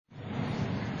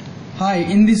Hi,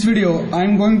 in this video I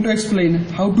am going to explain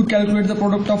how to calculate the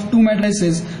product of two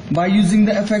matrices by using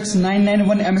the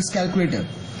fx991MS calculator.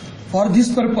 For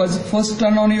this purpose, first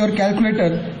turn on your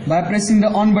calculator by pressing the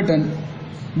on button.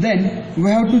 Then we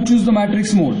have to choose the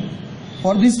matrix mode.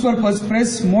 For this purpose,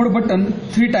 press mode button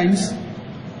 3 times.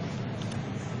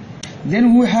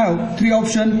 Then we have 3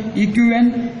 options: EQN,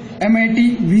 MAT,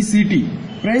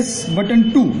 VCT. Press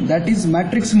button 2, that is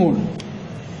matrix mode.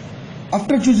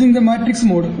 After choosing the matrix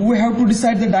mode, we have to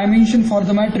decide the dimension for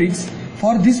the matrix.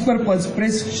 For this purpose,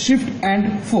 press Shift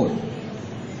and 4.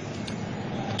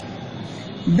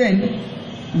 Then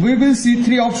we will see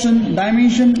 3 options: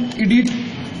 dimension, edit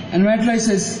and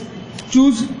matrices.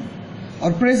 Choose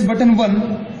or press button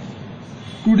 1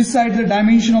 to decide the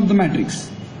dimension of the matrix.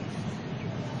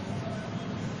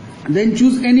 Then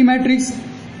choose any matrix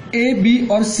A, B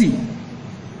or C.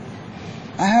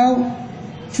 I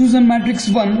have chosen matrix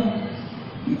 1.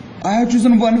 I have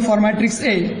chosen 1 for matrix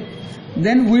A.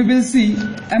 Then we will see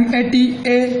MAT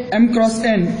A M cross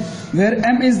N, where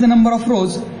M is the number of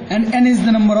rows and N is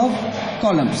the number of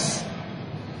columns.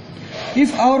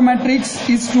 If our matrix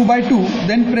is 2 by 2,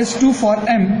 then press 2 for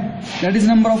M, that is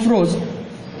number of rows,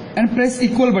 and press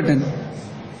equal button.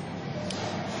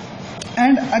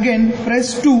 And again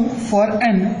press 2 for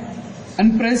N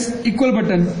and press equal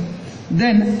button.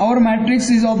 Then our matrix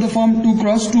is of the form 2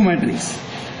 cross 2 matrix.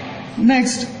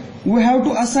 Next, we have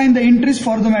to assign the entries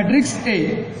for the matrix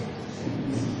A.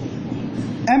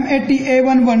 MAT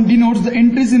A11 denotes the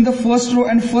entries in the first row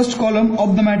and first column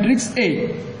of the matrix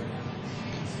A.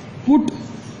 Put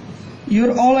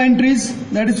your all entries,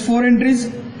 that is 4 entries,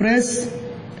 press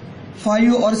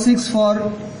 5 or 6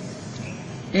 for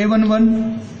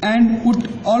A11 and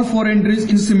put all 4 entries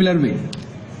in similar way.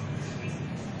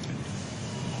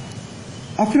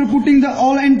 After putting the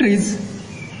all entries,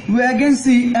 we again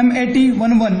see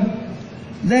MAT11.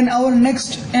 Then our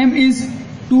next aim is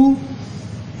to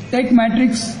take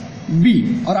matrix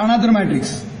B or another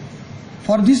matrix.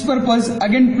 For this purpose,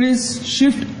 again press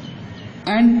Shift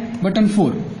and button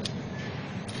 4.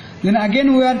 Then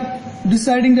again we are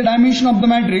deciding the dimension of the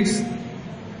matrix.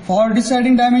 For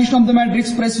deciding dimension of the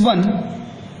matrix, press 1.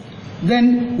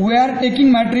 Then we are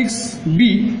taking matrix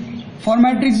B. For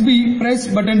matrix B, press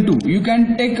button 2. You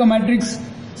can take a matrix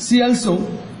C also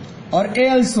or A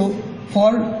also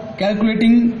for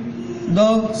calculating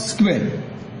the square.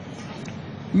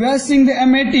 We are seeing the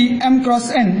MAT M cross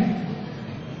N.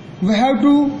 We have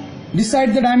to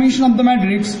decide the dimension of the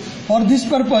matrix. For this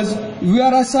purpose, we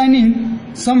are assigning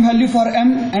some value for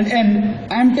M and N.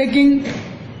 I am taking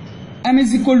M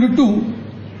is equal to 2.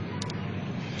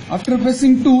 After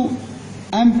pressing 2,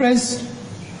 I am pressed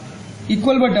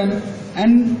equal button,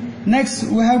 and next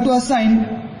we have to assign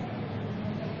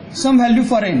some value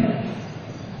for N.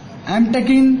 I am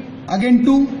taking again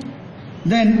 2.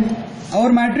 Then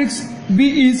our matrix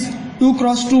B is 2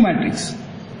 cross 2 matrix.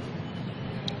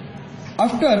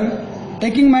 After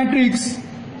taking matrix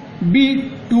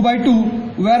B 2 by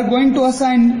 2, we are going to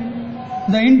assign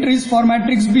the entries for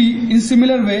matrix B in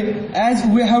similar way as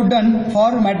we have done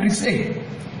for matrix A.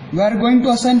 We are going to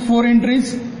assign 4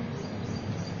 entries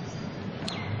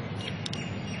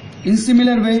in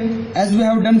similar way as we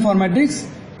have done for matrix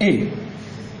A.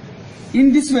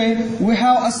 In this way, we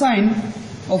have assigned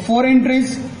 4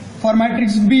 entries for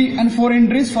matrix B and 4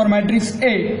 entries for matrix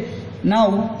A.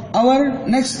 Now, our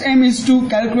next aim is to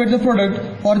calculate the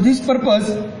product. For this purpose,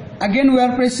 again we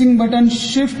are pressing button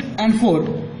Shift and 4.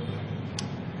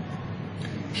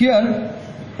 Here,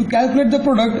 to calculate the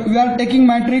product, we are taking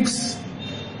matrix.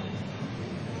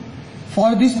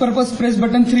 For this purpose, press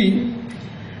button 3.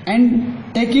 And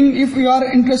taking, if we are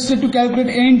interested to calculate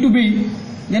A into B,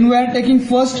 then we are taking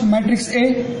first matrix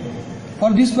A.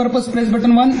 For this purpose, press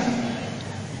button 1.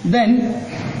 Then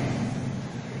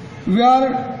we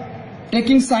are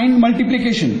taking sign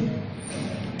multiplication.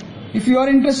 If you are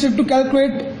interested to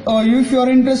calculate, or if you are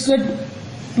interested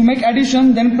to make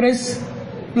addition, then press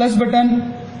plus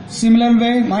button. Similar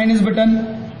way, minus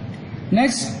button.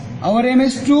 Next, our aim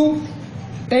is to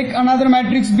take another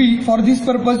matrix B. For this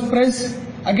purpose, press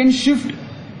again Shift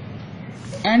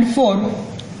and 4.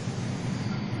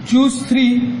 Choose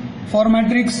 3 for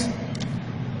matrix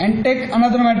and take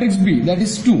another matrix B, that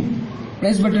is 2.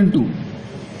 Press button 2.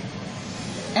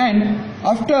 And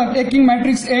after taking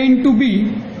matrix A into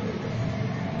B,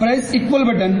 press equal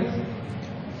button.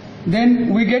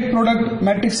 Then we get product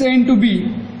matrix A into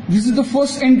B. This is the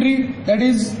first entry, that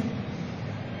is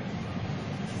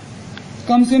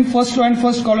comes in first row and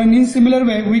first column. In similar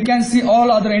way, we can see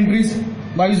all other entries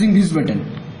by using this button.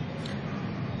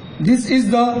 This is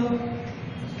the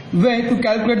way to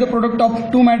calculate the product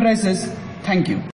of two matrices. Thank you.